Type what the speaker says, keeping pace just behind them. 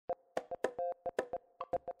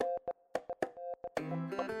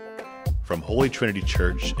From Holy Trinity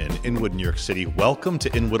Church in Inwood, New York City, welcome to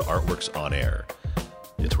Inwood Artworks On Air.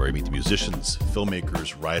 It's where we meet the musicians,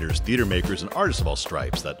 filmmakers, writers, theater makers, and artists of all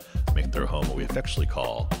stripes that make their home what we affectionately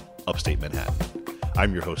call upstate Manhattan.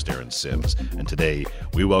 I'm your host, Aaron Sims, and today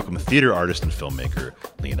we welcome theater artist and filmmaker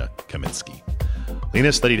Lena Kaminsky.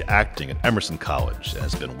 Lena studied acting at Emerson College and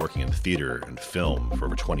has been working in theater and film for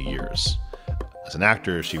over 20 years. As an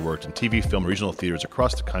actor, she worked in TV, film, and regional theaters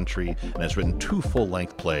across the country and has written 2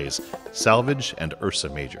 full-length plays, Salvage and Ursa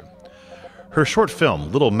Major. Her short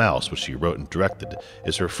film, Little Mouse, which she wrote and directed,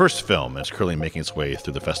 is her first film and is currently making its way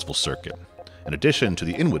through the festival circuit. In addition to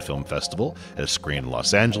the Inwood Film Festival, it has screened in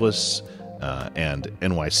Los Angeles and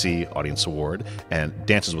NYC Audience Award, and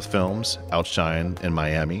Dances with Films, Outshine in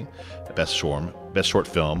Miami, Best Short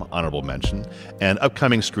Film, Honorable Mention, and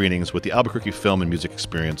upcoming screenings with the Albuquerque Film and Music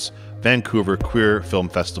Experience, Vancouver Queer Film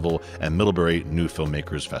Festival, and Middlebury New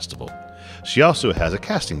Filmmakers Festival. She also has a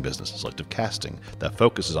casting business, Selective Casting, that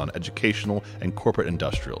focuses on educational and corporate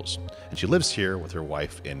industrials. And she lives here with her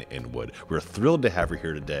wife in Inwood. We're thrilled to have her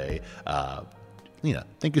here today. Lena,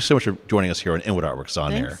 thank you so much for joining us here on Inwood Artworks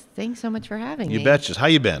On Air. Thanks so much for having me. You betcha. How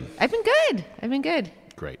you been? I've been good.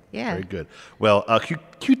 Great. Yeah. Very good. Well, can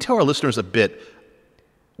you tell our listeners a bit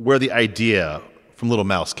where the idea from Little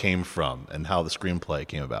Mouse came from and how the screenplay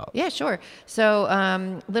came about? Yeah, sure.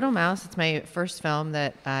 So Little Mouse, it's my first film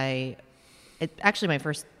that actually my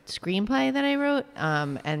first screenplay that I wrote,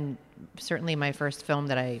 and certainly my first film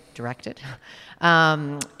that I directed.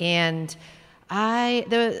 And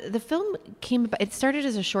the film came about, it started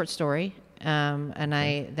as a short story. And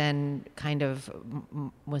I then kind of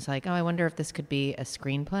was like, oh, I wonder if this could be a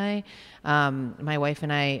screenplay. My wife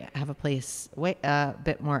and I have a place a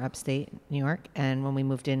bit more upstate New York, and when we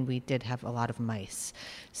moved in, we did have a lot of mice.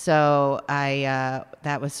 So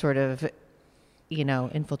that was sort of,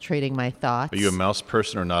 infiltrating my thoughts. Are you a mouse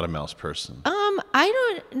person or not a mouse person?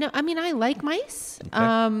 I don't know. I mean, I like mice,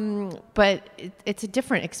 okay. But it's a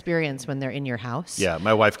different experience when they're in your house. Yeah,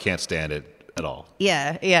 my wife can't stand it at all.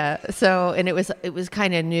 Yeah. So, and it was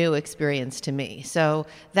kind of new experience to me. So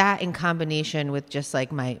that in combination with just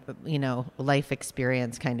like my, life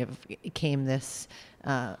experience kind of came this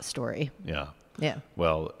story. Yeah. Yeah.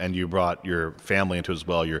 Well, and you brought your family into it as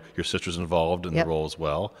well. Your sister's involved in the role as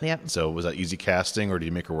well. Yep. So was that easy casting, or did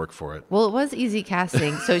you make her work for it? Well, it was easy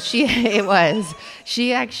casting. So she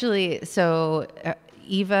actually,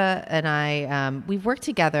 Eva and I, we've worked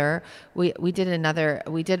together. We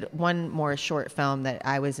did one more short film that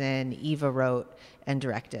I was in. Eva wrote and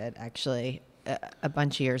directed, actually, a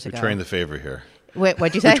bunch of years ago. Returning the favor here. Wait,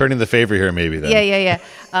 what'd you say? Returning the favor here, maybe then. Yeah.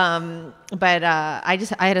 But I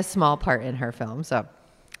had a small part in her film. So,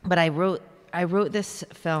 but I wrote this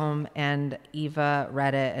film, and Eva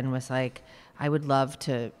read it and was like, I would love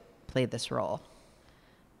to play this role.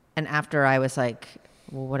 And after I was like,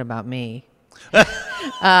 well, what about me? Then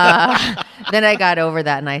I got over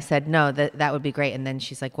that and I said, no, that would be great. And then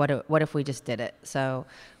she's like, what if we just did it? So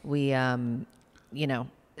we,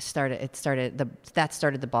 started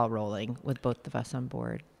the ball rolling with both of us on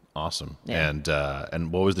board. Awesome. Yeah.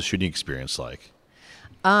 And what was the shooting experience like?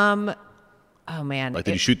 Oh man. Like,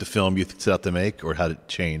 did you shoot the film you set out to make, or had it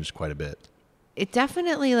changed quite a bit? It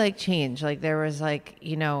definitely changed. Like there was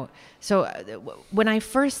so when I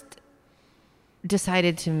first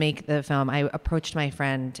decided to make the film, I approached my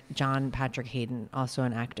friend John Patrick Hayden, also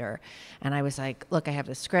an actor, and I was like, look, I have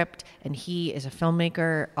the script, and he is a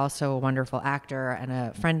filmmaker, also a wonderful actor and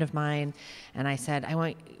a friend of mine, and I said,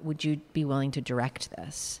 would you be willing to direct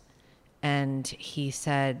this? And he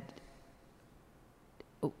said,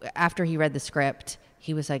 after he read the script,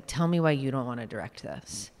 he was like, tell me why you don't want to direct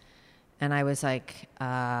this. And I was like,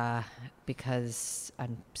 because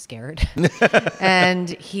I'm scared. And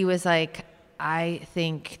he was like, I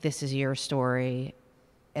think this is your story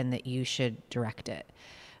and that you should direct it.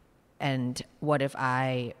 And what if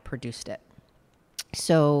I produced it?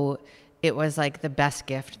 So it was like the best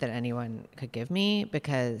gift that anyone could give me,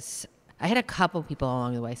 because I had a couple people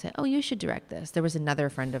along the way say, oh, you should direct this. There was another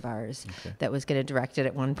friend of ours that was going to direct it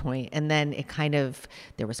at one point. And then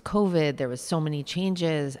there was COVID, there was so many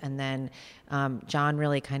changes. And then John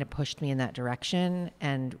really kind of pushed me in that direction.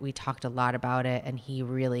 And we talked a lot about it. And he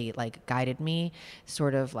really guided me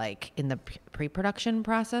sort of in the pre-production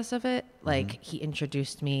process of it. He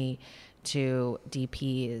introduced me to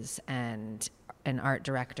DPs and an art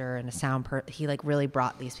director and a sound he really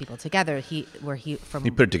brought these people together. He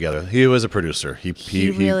put it together. He was a producer.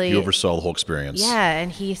 He oversaw the whole experience. Yeah,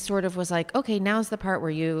 and he sort of was like, okay, now's the part where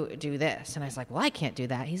you do this. And I was like, well, I can't do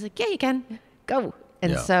that. He's like, yeah, you can. Go.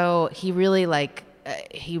 And so he really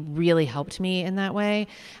he really helped me in that way.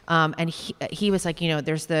 And he was like,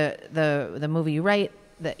 there's the movie you write,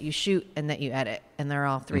 that you shoot, and that you edit, and they're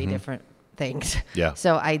all three different things. Yeah.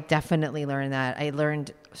 So I definitely learned that. I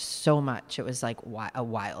learned so much. It was like a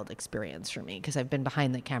wild experience for me, because I've been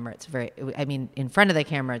behind the camera. In front of the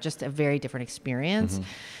camera, just a very different experience.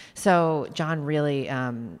 So John really,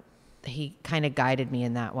 he kind of guided me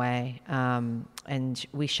in that way. And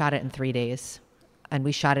we shot it in 3 days, and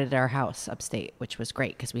we shot it at our house upstate, which was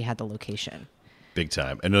great because we had the location. Big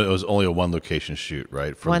time. And it was only a one location shoot,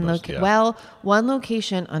 right? Well, one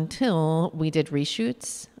location until we did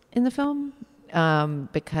reshoots in the film,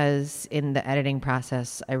 because in the editing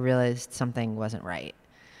process, I realized something wasn't right.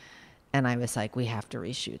 And I was like, we have to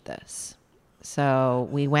reshoot this. So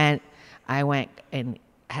I went and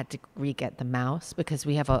had to re-get the mouse, because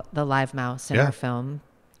we have the live mouse in our film,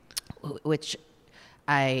 which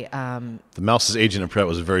the mouse's Agent and Pret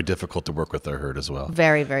was very difficult to work with, I heard, as well.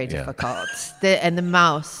 Very, very difficult. And the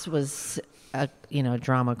mouse was a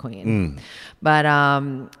drama queen.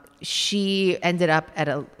 But she ended up at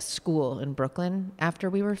a school in Brooklyn after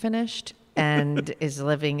we were finished, and is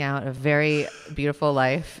living out a very beautiful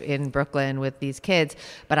life in Brooklyn with these kids.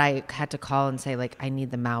 But I had to call and say, like, I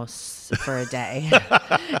need the mouse for a day.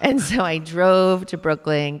 And so I drove to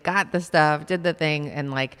Brooklyn, got the stuff, did the thing,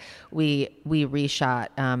 and like we reshot.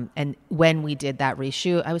 And when we did that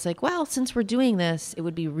reshoot, I was like, well, since we're doing this, it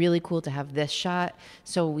would be really cool to have this shot.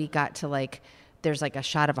 So we got to there's like a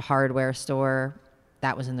shot of a hardware store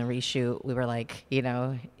that was in the reshoot. We were like,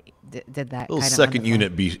 did that little kind of second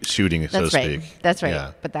unit be shooting, so to speak. That's right.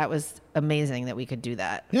 Yeah. But that was amazing that we could do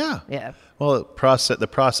that. Yeah. Well, the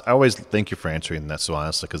process. I always thank you for answering that so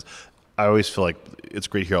honestly, because I always feel like it's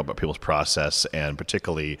great to hear about people's process, and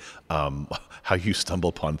particularly how you stumble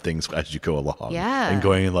upon things as you go along. Yeah. And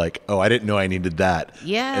going like, oh, I didn't know I needed that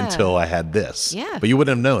until I had this. Yeah. But you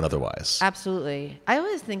wouldn't have known otherwise. Absolutely. I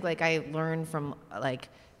always think I learn from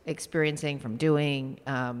experiencing, from doing.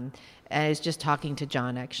 And I was just talking to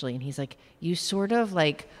John actually, and he's like, you sort of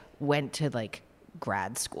went to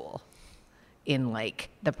grad school in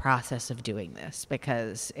the process of doing this,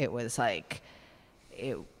 because it was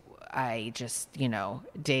I just,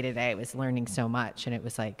 day to day was learning so much, and it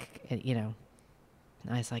was I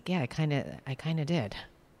was like, yeah, I kind of did,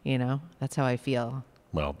 that's how I feel.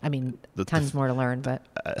 Well, I mean, tons more to learn, but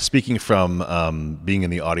speaking from being in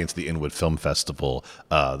the audience at the Inwood Film Festival,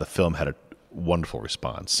 the film had a wonderful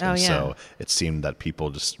response. So it seemed that people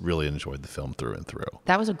just really enjoyed the film through and through.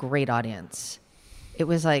 That was a great audience. It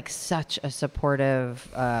was such a supportive,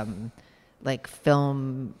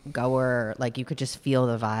 film goer. You could just feel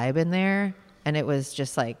the vibe in there, and it was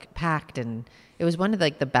just packed, and it was one of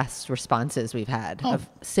the best responses we've had of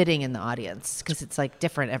sitting in the audience, because it's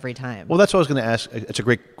different every time. Well, that's what I was going to ask. It's a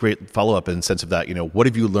great follow-up in the sense of that, what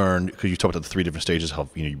have you learned? Because you talked about the 3 different stages of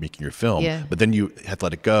you're making your film, but then you have to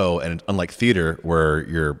let it go. And unlike theater, where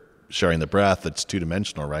you're sharing the breath, it's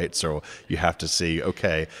 2-dimensional, right? So you have to see,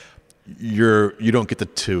 okay, you don't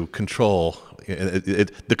get to control.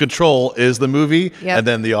 The control is the movie, and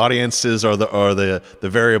then the audiences are the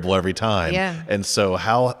variable every time. Yeah. And so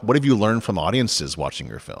what have you learned from audiences watching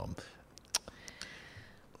your film?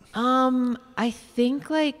 I think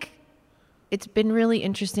it's been really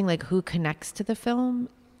interesting, who connects to the film,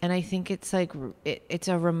 and I think it's it's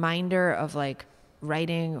a reminder of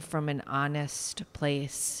writing from an honest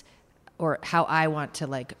place, or how I want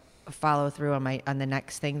to follow through on the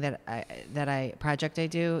next thing that I project I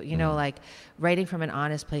do, writing from an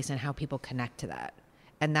honest place, and how people connect to that.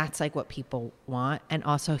 And that's what people want. And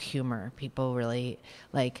also humor. People really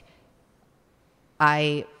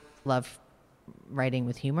I love writing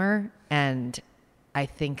with humor, and I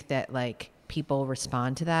think that people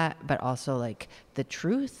respond to that, but also the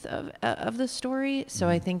truth of the story. So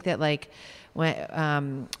I think that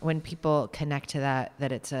when people connect to that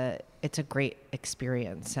it's a great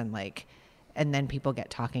experience, and then people get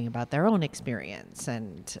talking about their own experience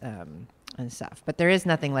and stuff. But there is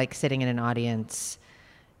nothing like sitting in an audience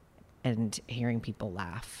and hearing people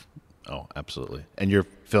laugh. Oh, absolutely. And your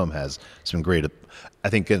film has some great, I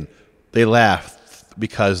think, they laugh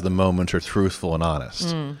because the moments are truthful and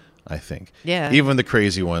honest. I think. Yeah. Even the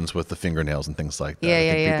crazy ones with the fingernails and things like that.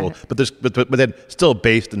 Yeah. But then still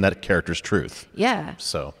based in that character's truth. Yeah.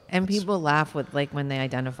 So. And people laugh with when they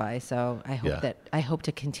identify. So I hope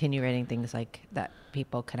to continue writing things that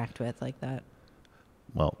people connect with like that.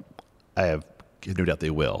 Well, I have no doubt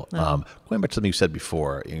they will. Going back to something you said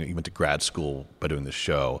before, you went to grad school by doing this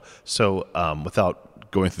show. So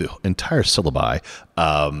without going through the entire syllabi,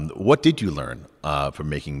 what did you learn from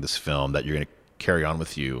making this film that you're going to carry on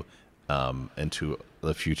with you into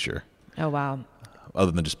the future? Oh, wow.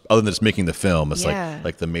 other than just making the film. It's Yeah.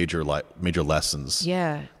 like the major lessons.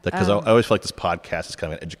 Yeah. Because I always feel like this podcast is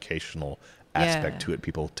kind of an educational aspect Yeah. to it.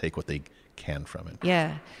 People take what they can from it.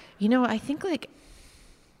 Yeah. I think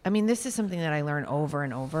this is something that I learn over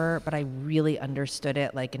and over, but I really understood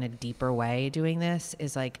it like in a deeper way doing this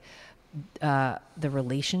is like the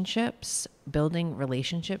relationships, building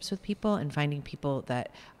relationships with people and finding people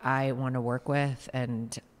that I want to work with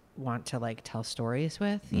and want to like tell stories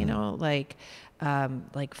with, like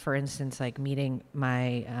for instance, like meeting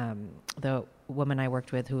my, the woman I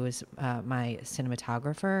worked with who was my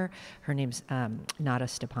cinematographer. Her name's Nada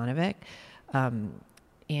Stepanovic.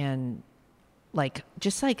 And like,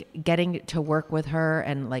 just like getting to work with her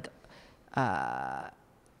and like,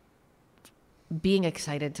 being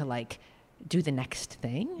excited to like do the next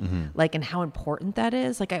thing, like, and how important that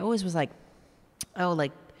is. Like, I always was like, oh,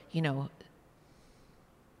 like,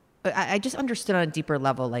 I just understood on a deeper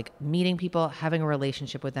level, like meeting people, having a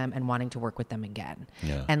relationship with them and wanting to work with them again.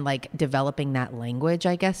 Yeah. And like developing that language,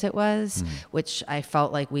 I guess it was, which I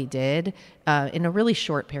felt like we did in a really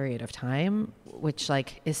short period of time, which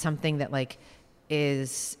like is something that like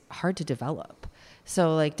is hard to develop.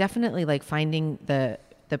 So like definitely like finding the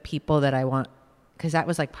people that I want, because that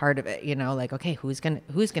was like part of it, like, okay, who's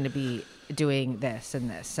gonna be doing this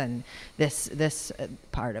and this and this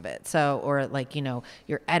part of it. So, or like,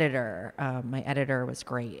 your editor, my editor was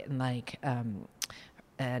great. And like,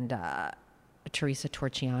 and Teresa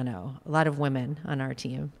Torchiano, a lot of women on our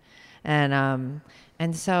team. And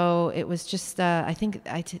so it was just, I think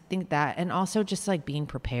that, and also just like being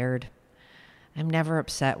prepared. I'm never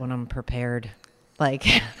upset when I'm prepared. Like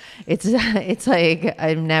it's like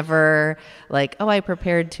I'm never like, oh, I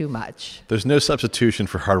prepared too much. There's no substitution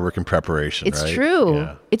for hard work and preparation. It's right? true.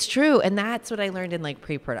 Yeah. It's true. And that's what I learned in like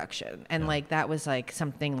pre-production. And like that was like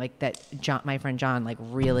something like that my friend John like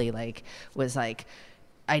really like was like,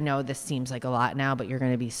 I know this seems like a lot now, but you're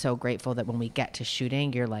going to be so grateful that when we get to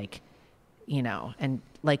shooting, you're like, and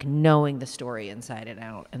like knowing the story inside and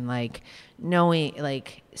out and like knowing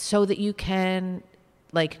like so that you can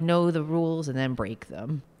like know the rules and then break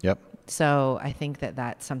them. Yep. So I think that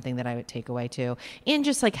that's something that I would take away too. And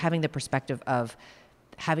just like having the perspective of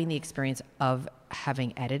having the experience of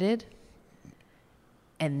having edited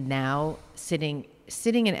and now sitting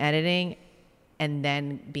and editing and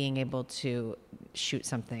then being able to shoot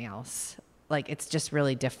something else. Like it's just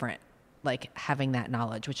really different. Like having that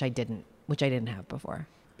knowledge, which I didn't have before.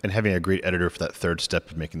 And having a great editor for that third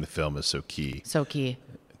step of making the film is so key. So key.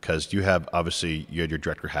 Because you had your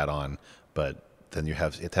director hat on, but then you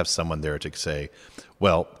have to have someone there to say,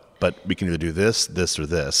 well, but we can either do this, or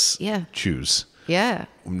this. Yeah. Choose. Yeah.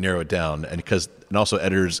 Narrow it down. And also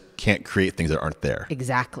editors can't create things that aren't there.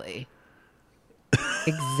 Exactly.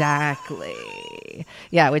 Exactly.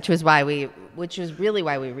 Yeah, which was really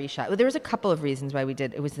why we reshot. Well, there was a couple of reasons why we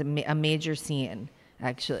did. It was a major scene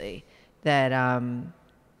actually that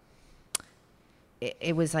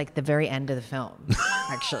it was like the very end of the film,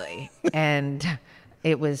 actually. And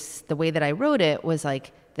it was the way that I wrote it was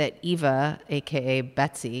like that Eva, AKA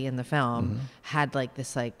Betsy in the film, had like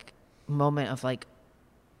this like moment of like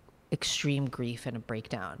extreme grief and a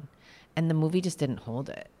breakdown. And the movie just didn't hold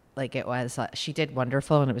it. Like it was, she did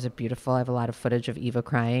wonderful and it was beautiful. I have a lot of footage of Eva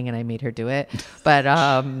crying and I made her do it. But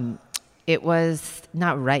it was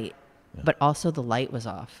not right. Yeah. But also the light was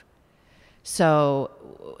off. So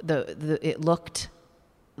it looked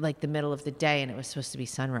like the middle of the day and it was supposed to be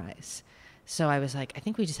sunrise. So I was like, I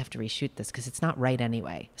think we just have to reshoot this because it's not right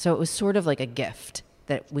anyway. So it was sort of like a gift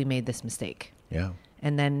that we made this mistake. Yeah.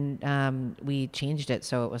 And then we changed it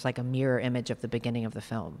so it was like a mirror image of the beginning of the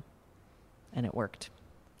film. And it worked.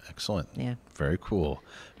 Excellent. Yeah. Very cool.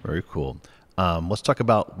 Very cool. Let's talk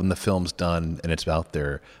about when the film's done and it's out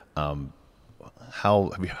there. What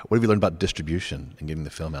have you learned about distribution and getting the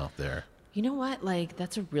film out there? You know what? Like,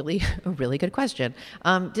 that's a really good question.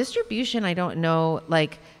 Distribution, I don't know.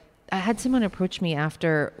 Like, I had someone approach me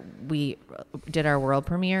after we did our world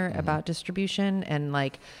premiere about distribution. And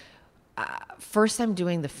like, first I'm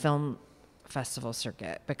doing the film festival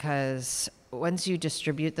circuit because once you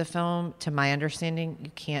distribute the film, to my understanding,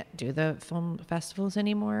 you can't do the film festivals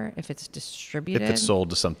anymore if it's distributed. If it's sold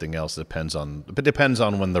to something else, it depends on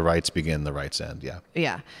when the rights begin, the rights end. Yeah.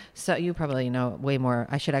 Yeah. So you probably know way more.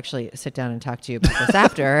 I should actually sit down and talk to you about this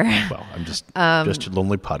after. Well, I'm just a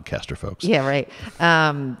lonely podcaster, folks. Yeah, right.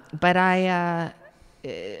 But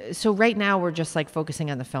so right now we're just like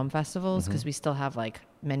focusing on the film festivals because we still have like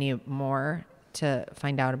many more to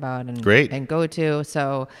find out about and go to.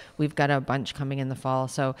 So we've got a bunch coming in the fall.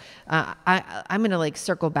 So I'm going to like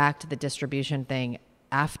circle back to the distribution thing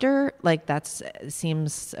after, like, that's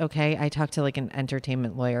seems okay. I talked to like an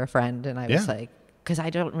entertainment lawyer friend, and I was like, because I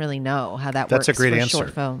don't really know how that works. That's a great for answer.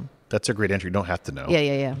 Short film. That's a great answer. You don't have to know.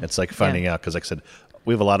 Yeah. It's like finding out, because like I said,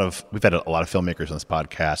 we've had a lot of filmmakers on this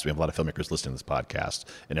podcast. We have a lot of filmmakers listening to this podcast,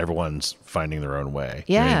 and everyone's finding their own way.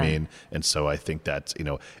 Yeah. You know what I mean? And so I think that's,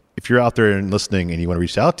 if you're out there and listening and you want to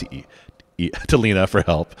reach out to Lena for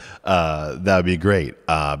help, that would be great,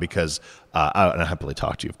 because I happily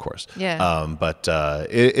talk to you, of course. Yeah. But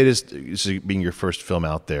it is being your first film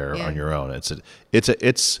out there on your own.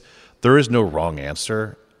 There is no wrong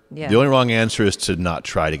answer. Yeah. The only wrong answer is to not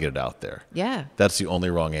try to get it out there. Yeah. That's the only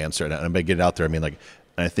wrong answer. And by get it out there, I mean, like,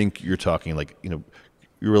 and I think you're talking like, your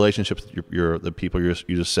relationships, the people you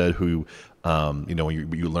just said who, when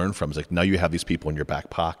you learn from, is like, now you have these people in your back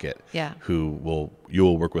pocket who you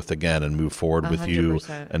will work with again and move forward 100%. With you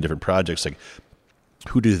and different projects. Like,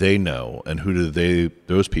 who do they know, and who do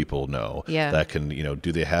those people know that can,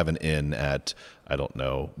 do they have an in at, I don't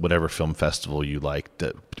know, whatever film festival you like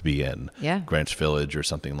to be in, Greenwich Village or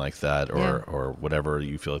something like that, or whatever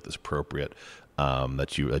you feel like is appropriate,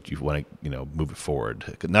 that you want to, move it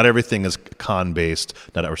forward. Not everything is con based,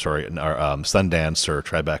 Sundance or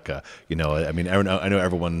Tribeca. I mean, I know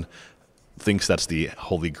everyone thinks that's the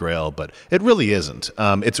holy grail, but it really isn't.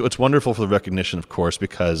 It's wonderful for the recognition, of course,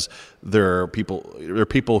 because there are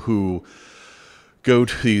people who go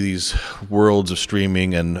to these worlds of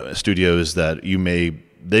streaming and studios that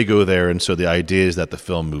they go there, and so the idea is that the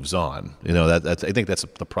film moves on. I think that's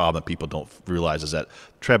the problem that people don't realize, is that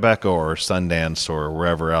Tribeca or Sundance or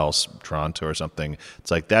wherever else, Toronto or something, it's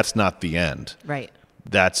like, that's not the end. Right.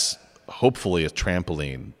 That's hopefully a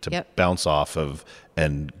trampoline to bounce off of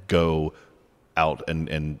and go out,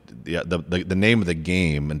 and the name of the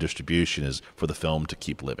game and distribution is for the film to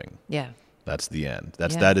keep living. Yeah. That's the end.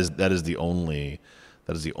 That is the only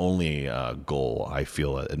goal, I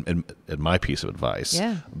feel, in my piece of advice.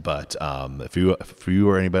 Yeah. But if you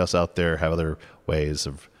or anybody else out there have other ways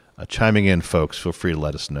of chiming in, folks, feel free to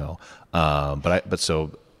let us know. It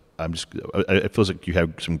feels like you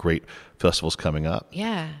have some great festivals coming up.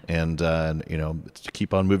 Yeah. And to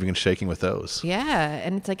keep on moving and shaking with those. Yeah.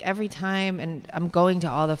 And it's like every time, and I'm going to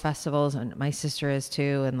all the festivals, and my sister is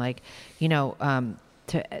too, and like,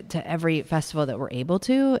 to every festival that we're able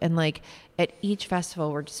to, and like at each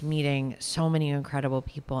festival we're just meeting so many incredible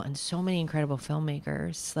people and so many incredible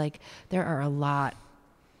filmmakers. Like, there are a lot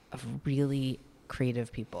of really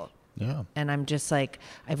creative people. Yeah. And I'm just like,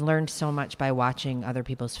 I've learned so much by watching other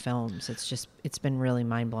people's films. It's been really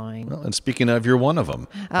mind-blowing. Well, and speaking of, you're one of them.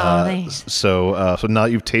 Oh, thanks. So now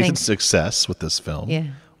you've tasted success with this film. Yeah.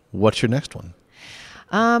 What's your next one?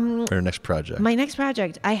 Or your next project? My next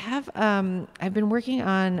project, I have, I've been working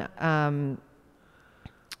on,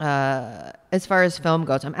 as far as film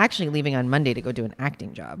goes, I'm actually leaving on Monday to go do an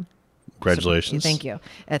acting job. Congratulations. So, thank you.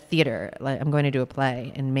 At theater. I'm going to do a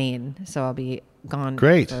play in Maine, so I'll be gone for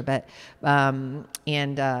a bit.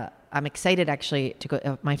 I'm excited actually to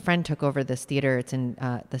go. My friend took over this theater. It's in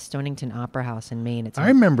the Stonington Opera House in Maine. I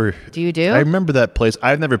remember. Do you do? I remember that place.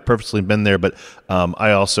 I've never purposely been there, but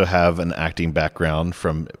I also have an acting background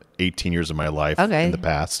from 18 years of my life in the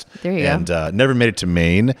past. There you go. And never made it to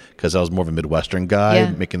Maine because I was more of a Midwestern guy,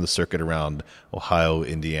 making the circuit around Ohio,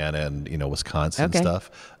 Indiana, and Wisconsin and stuff,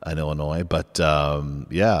 and Illinois. But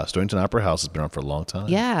Stonington Opera House has been around for a long time.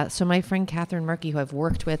 Yeah. So my friend Catherine Murky, who I've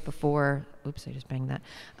worked with before. Oops, I just banged that.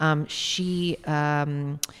 She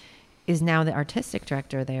is now the artistic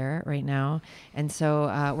director there right now. And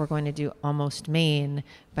so we're going to do Almost Maine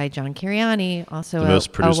by John Cariani, also a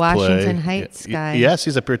Washington Heights guy. Yes,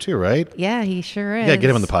 he's up here too, right? Yeah, he sure is. Yeah, get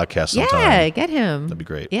him on the podcast sometime. Yeah, get him. That'd be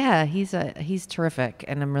great. Yeah, he's terrific,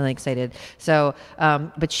 and I'm really excited. So,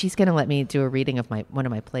 but she's going to let me do a reading of one of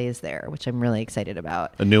my plays there, which I'm really excited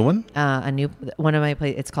about. A new one? A new one of my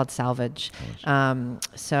plays. It's called Salvage.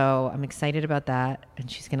 So I'm excited about that, and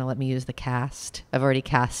she's going to let me use the cast. I've already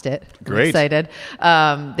cast it. Great. I'm excited.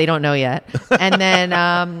 They don't know yet. And then,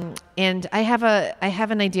 and I have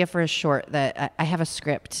an idea for a short that I have a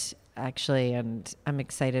script actually, and I'm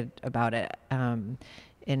excited about it. And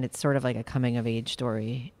it's sort of like a coming of age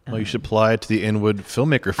story. Well, you should apply it to the Inwood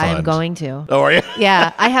Filmmaker Fund. I'm going to. Oh, are you?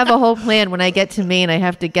 Yeah, I have a whole plan. When I get to Maine, I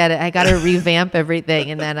have to get it. I got to revamp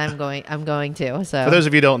everything, and then I'm going to. So, for those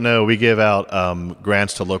of you who don't know, we give out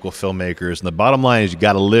grants to local filmmakers, and the bottom line is you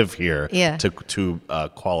got to live here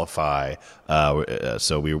to qualify.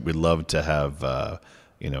 So we'd love to have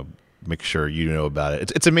make sure you know about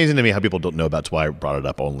it. It's amazing to me how people don't know about it. That's why I brought it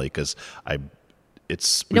up only because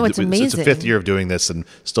it's amazing. It's the fifth year of doing this, and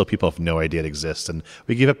still people have no idea it exists. And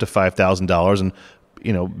we give up to $5,000, and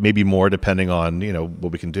maybe more depending on,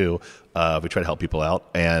 what we can do. We try to help people out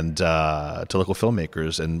and to local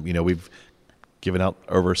filmmakers. And, we've given out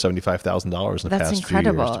over $75,000 in the past few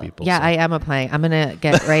years to people. Yeah, so. I am applying. I'm going to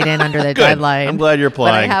get right in under the deadline. I'm glad you're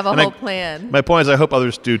applying. But I have a whole plan. My point is I hope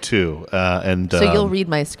others do too. So you'll read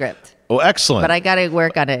my script. Oh, excellent. But I got to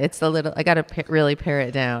work on it. I got to really pare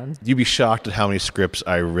it down. You'd be shocked at how many scripts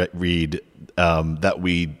I read that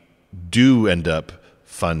we do end up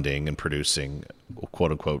funding and producing, quote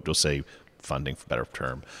unquote, you'll say funding for a better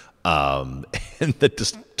term. And that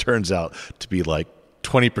just turns out to be like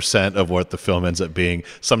 20% of what the film ends up being.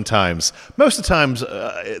 Sometimes, most of the times,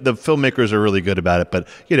 the filmmakers are really good about it. But,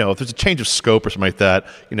 if there's a change of scope or something like that,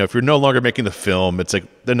 if you're no longer making the film, it's like,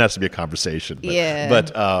 there has to be a conversation.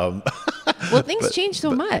 But, well, things change so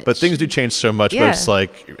much. But things do change so much. Yeah. But it's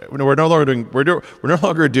like, we're no longer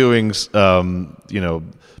doing,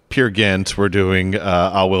 Peer Gynt, we're doing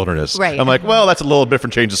Our Wilderness. Right. I'm like, well, that's a little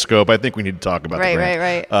different change of scope. I think we need to talk about that.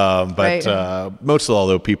 Right. But most of all,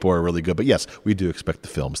 though, people are really good. But yes, we do expect the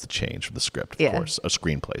films to change from the script, of course. A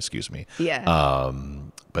screenplay, excuse me. Yeah.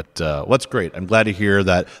 But that's great. I'm glad to hear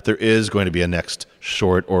that there is going to be a next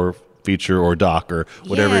short or feature or doc or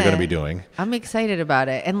whatever you're going to be doing. I'm excited about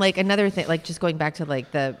it. And like another thing, like just going back to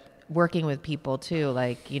like the working with people too,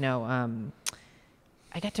 like,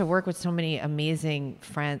 I got to work with so many amazing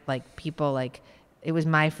friends, like people, like it was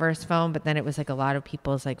my first film, but then it was like a lot of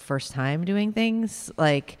people's like first time doing things,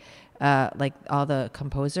 like all the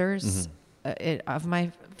composers of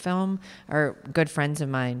my film are good friends of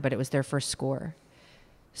mine, but it was their first score.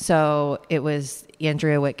 So it was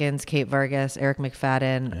Andrea Witkins, Kate Vargas, Eric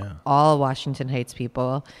McFadden, all Washington Heights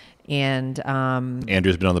people. And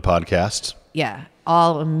Andrea's been on the podcast. Yeah,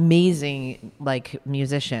 all amazing like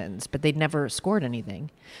musicians, but they'd never scored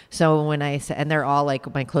anything. So when I said, and they're all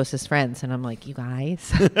like my closest friends, and I'm like, you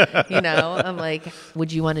guys, I'm like,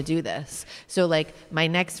 would you want to do this? So like my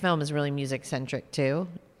next film is really music centric too,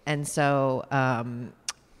 and so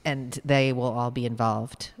and they will all be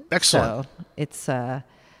involved. Excellent. So it's I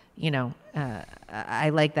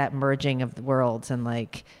like that merging of the worlds and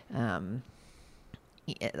like.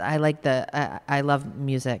 I like I love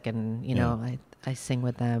music and, I sing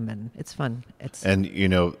with them and it's fun. And,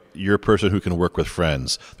 you're a person who can work with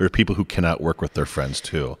friends. There are people who cannot work with their friends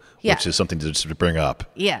too, which is something to just bring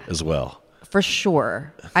up as well. For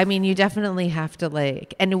sure. I mean, you definitely have to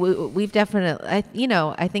and we've definitely, I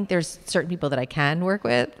think there's certain people that I can work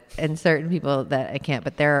with and certain people that I can't,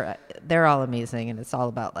 but they're all amazing. And it's all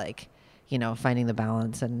about finding the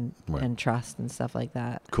balance and trust and stuff like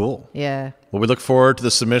that. Cool. Yeah. Well, we look forward to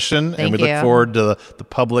the submission and we look forward to the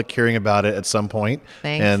public hearing about it at some point.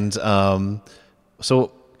 Thanks. And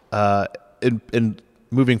so in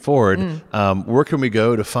moving forward, where can we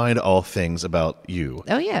go to find all things about you?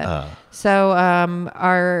 Oh, yeah. So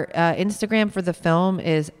our Instagram for the film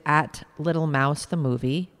is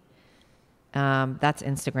 @LittleMouseTheMovie. That's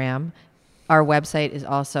Instagram. Our website is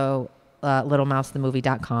also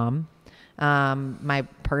littlemousethemovie.com. My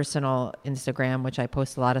personal Instagram, which I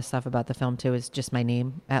post a lot of stuff about the film too, is just my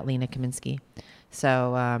name @Lena Kaminsky.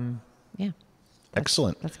 So,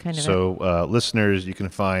 excellent. That's kind of it. So, listeners, you can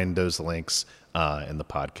find those links in the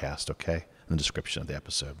podcast, okay? In the description of the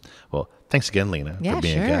episode. Well, thanks again, Lena, for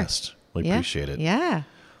being a guest. Really appreciate it. Yeah.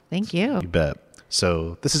 Thank you. You bet.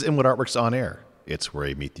 So, this is Inwood Artworks On Air. It's where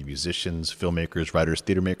you meet the musicians, filmmakers, writers,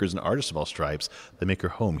 theater makers, and artists of all stripes that make your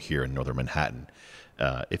home here in Northern Manhattan.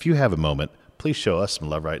 If you have a moment, please show us some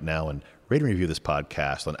love right now and rate and review this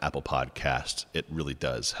podcast on Apple Podcasts. It really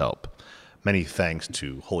does help. Many thanks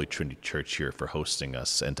to Holy Trinity Church here for hosting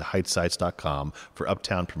us and to HeightSites.com for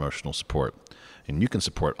uptown promotional support. And you can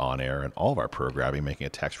support On Air and all of our programming making a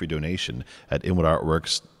tax-free donation at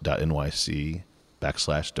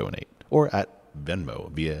inwoodartworks.nyc/donate or at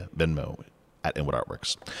Venmo via Venmo @Inwood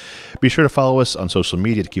Artworks. Be sure to follow us on social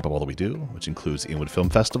media to keep up all that we do, which includes the Inwood Film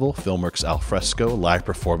Festival, Filmworks Alfresco, live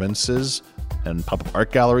performances, and pop-up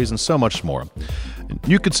art galleries, and so much more.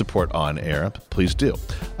 You can support On Air. Please do.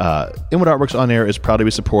 Inwood Artworks On Air is proud to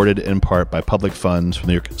be supported in part by public funds from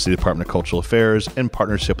the New York City Department of Cultural Affairs in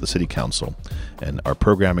partnership with the City Council. And our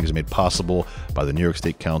programming is made possible by the New York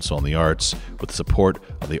State Council on the Arts with the support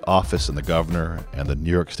of the Office of the Governor and the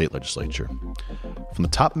New York State Legislature. From the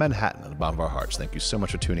top of Manhattan and the bottom of our hearts, thank you so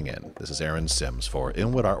much for tuning in. This is Aaron Sims for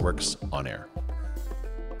Inwood Artworks On Air.